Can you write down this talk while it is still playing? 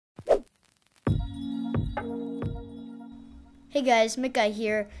Hey guys, McGuy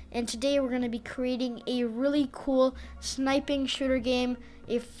here, and today we're going to be creating a really cool sniping shooter game,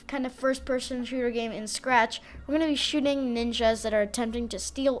 kind of first-person shooter game in Scratch. We're going to be shooting ninjas that are attempting to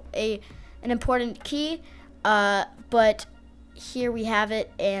steal an important key, but here we have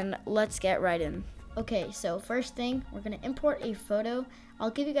it, and let's get right in. Okay, so first thing, we're going to import a photo. I'll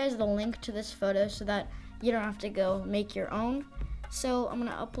give you guys the link to this photo so that you don't have to go make your own. So I'm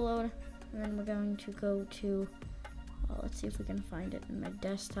going to upload, and then we're going to go to let's see if we can find it in my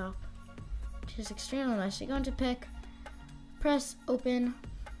desktop, which is extremely nice. You're going to pick, press open.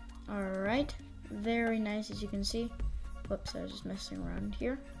 Alright, very nice as you can see. Whoops, I was just messing around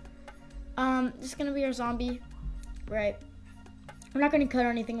here. This is going to be our zombie, right? We're not going to cut or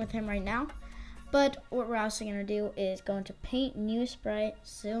anything with him right now, but what we're also going to do is go into paint, new sprite,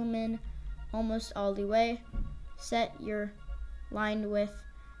 zoom in almost all the way, set your line width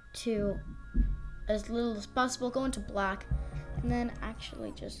to as little as possible, go into black, and then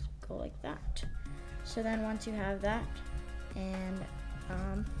actually just go like that. So then once you have that, and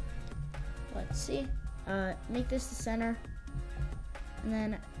let's see, make this the center, and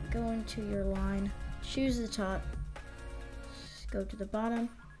then go into your line, choose the top, go to the bottom,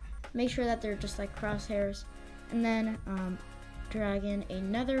 make sure that they're just like crosshairs, and then drag in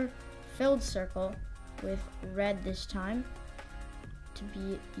another filled circle with red this time to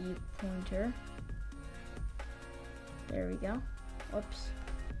be the pointer. There we go. Whoops.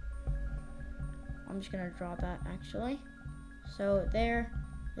 I'm just gonna draw that actually. So there,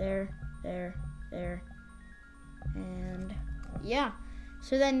 and yeah.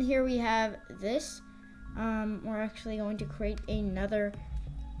 So then here we have this. We're actually going to create another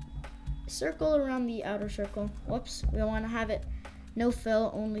circle around the outer circle. Whoops. We want to have it no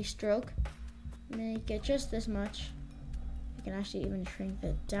fill, only stroke. Make it just this much. You can actually even shrink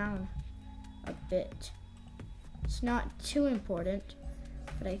it down a bit. It's not too important,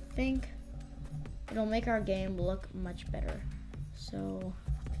 but I think it'll make our game look much better. So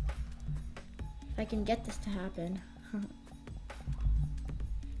if I can get this to happen,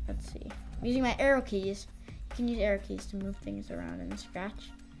 let's see. I'm using my arrow keys. You can use arrow keys to move things around in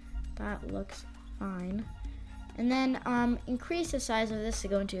Scratch. That looks fine. And then increase the size of this to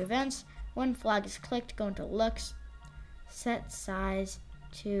go into events. When flag is clicked, go into looks. Set size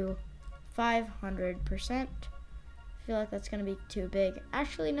to 500%. I feel like that's going to be too big.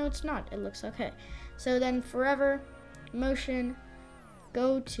 Actually, no, it's not. It looks okay. So then forever, motion,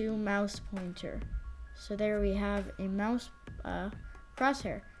 go to mouse pointer. So there we have a mouse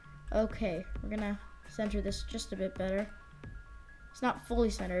crosshair. Okay, we're going to center this just a bit better. It's not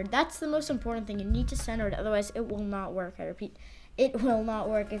fully centered. That's the most important thing. You need to center it, otherwise it will not work. I repeat, it will not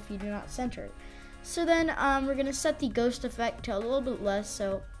work if you do not center it. So then we're going to set the ghost effect to a little bit less.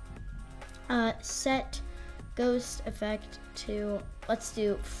 So set ghost effect to, let's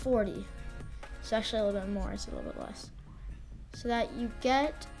do 40. So actually a little bit more, it's a little bit less. So that you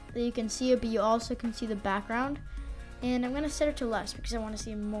can see it, but you also can see the background. And I'm gonna set it to less because I want to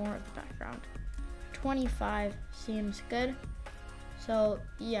see more of the background. 25 seems good. So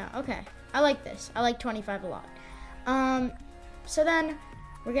yeah, okay. I like this. I like 25 a lot. So then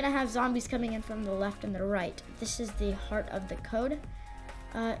we're gonna have zombies coming in from the left and the right. This is the heart of the code.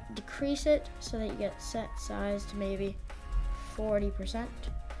 Decrease it so that you get set size to maybe 40%.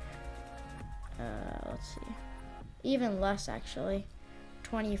 Let's see, even less actually,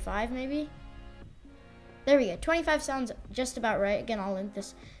 25 maybe. There we go. 25 sounds just about right. Again, I'll link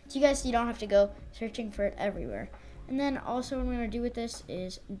this to you guys so you don't have to go searching for it everywhere. And then also what I'm going to do with this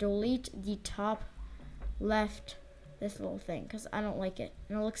is delete the top left, this little thing, because I don't like it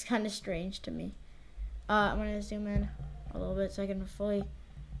and it looks kind of strange to me. I'm going to zoom in a little bit so I can fully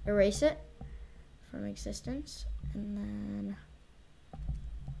erase it from existence, and then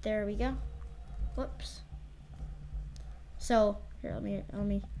there we go. Whoops. So here, let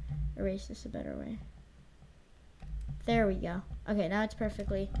me erase this a better way. There we go. Okay, now it's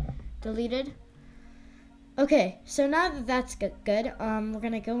perfectly deleted. Okay, so now that that's good, we're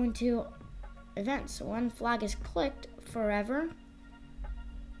gonna go into events. So when flag is clicked, forever.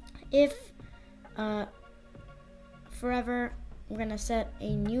 If forever, we're gonna set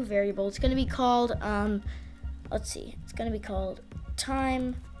a new variable. It's gonna be called let's see, it's gonna be called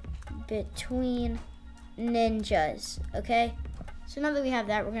time between ninjas. Okay, so now that we have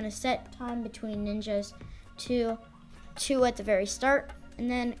that, we're gonna set time between ninjas to 2 at the very start, and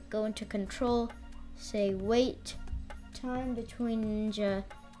then go into control, say wait time between ninja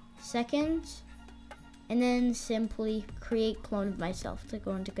seconds, and then simply create clone of myself. To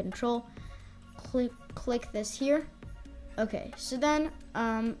go into control, click this here. Okay, so then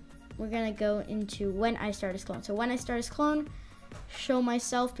we're gonna go into when I start as clone. So when I start as clone, show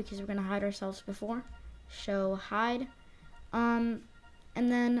myself, because we're gonna hide ourselves before. Show hide. And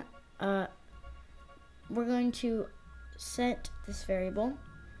then we're going to set this variable.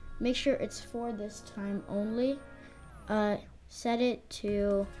 Make sure it's for this time only. Set it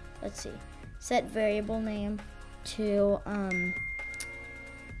to, let's see, set variable name to,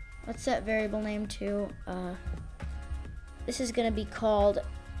 let's set variable name to, this is gonna be called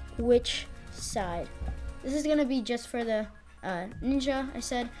which side. This is gonna be just for the ninja. I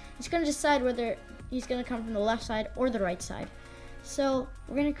said it's gonna decide whether he's gonna come from the left side or the right side. So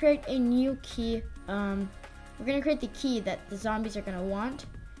we're gonna create a new key. We're gonna create the key that the zombies are gonna want.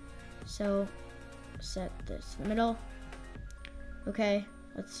 So set this in the middle. Okay,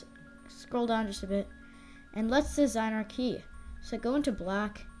 let's scroll down just a bit and let's design our key. So go into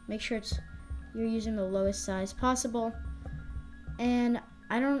black, make sure you're using the lowest size possible. And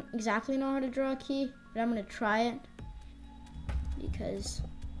I don't exactly know how to draw a key, but I'm gonna try it because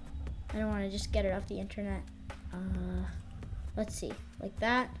I don't want to just get it off the internet. Let's see, like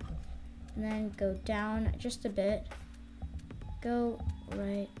that, and then go down just a bit, go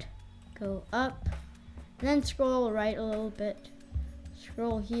right, go up, and then scroll right a little bit,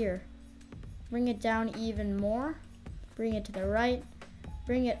 scroll here, bring it down even more, bring it to the right,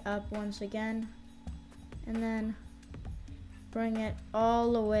 bring it up once again, and then bring it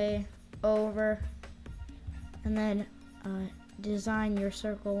all the way over, and then design your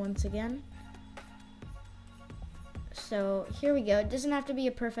circle once again. So here we go. It doesn't have to be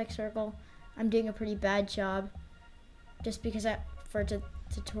a perfect circle. I'm doing a pretty bad job just because for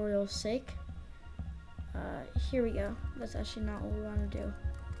tutorial's sake. Here we go. That's actually not what we want to do.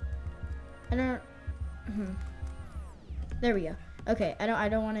 I don't. There we go. Okay, I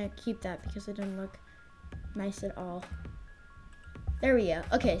don't want to keep that because it didn't look nice at all. There we go.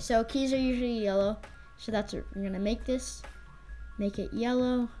 Okay, so keys are usually yellow, so that's what we're gonna make this. Make it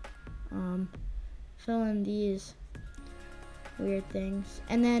yellow. Fill in these weird things,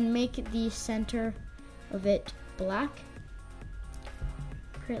 and then make the center of it black.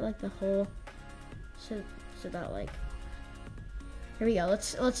 Create like the hole, so that like. Here we go.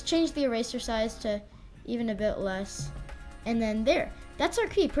 Let's change the eraser size to even a bit less, and then there. That's our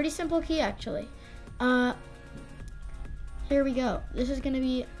key. Pretty simple key actually. Here we go. This is gonna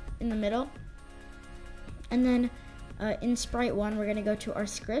be in the middle, and then in sprite 1 we're gonna go to our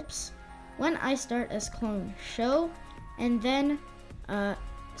scripts. When I start as clone, show, and then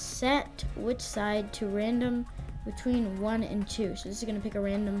set which side to random between 1 and 2. So this is gonna pick a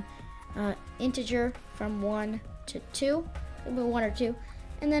random integer from 1 to 2, 1 or 2,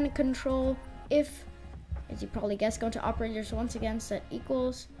 and then control if, as you probably guessed, go to operators once again, set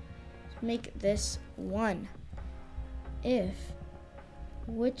equals, make this 1. If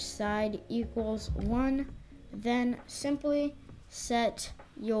which side equals 1, then simply set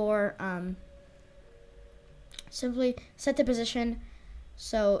your simply set the position.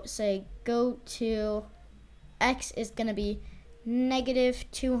 So say go to x is going to be negative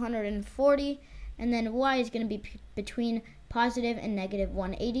 240, and then y is going to be between positive and negative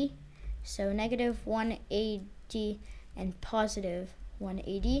 180. So negative 180 and positive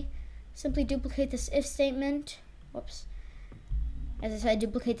 180. Simply duplicate this if statement. Whoops. As I said,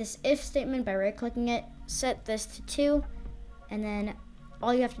 duplicate this if statement by right-clicking it, set this to 2, and then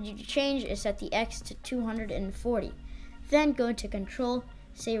all you have to do to change is set the x to 240. Then go into control,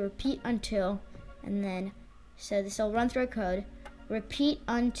 say repeat until, and then, so this will run through our code, repeat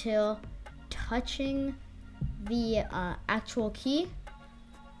until touching the actual key.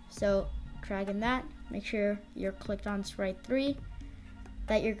 So drag in that, make sure you're clicked on sprite 3,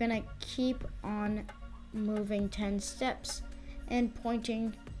 that you're gonna keep on moving 10 steps and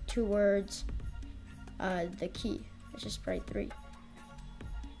pointing towards the key, which is sprite 3.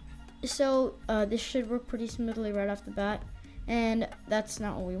 So this should work pretty smoothly right off the bat, and that's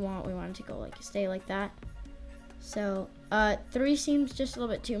not what we want. We want it to go like stay like that. So 3 seems just a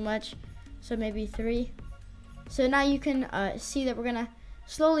little bit too much, so maybe 3. So now you can see that we're gonna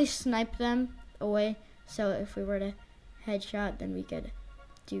slowly snipe them away. So if we were to headshot, then we could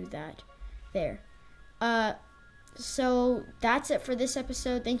do that there. So that's it for this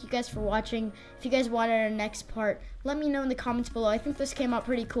episode. Thank you guys for watching. If you guys wanted a next part, let me know in the comments below. I think this came out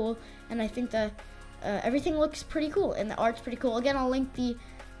pretty cool, and I think the everything looks pretty cool, and the art's pretty cool. Again, I'll link the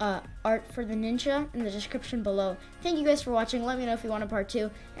art for the ninja in the description below. Thank you guys for watching. Let me know if you want a part 2,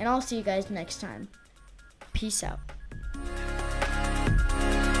 and I'll see you guys next time. Peace out.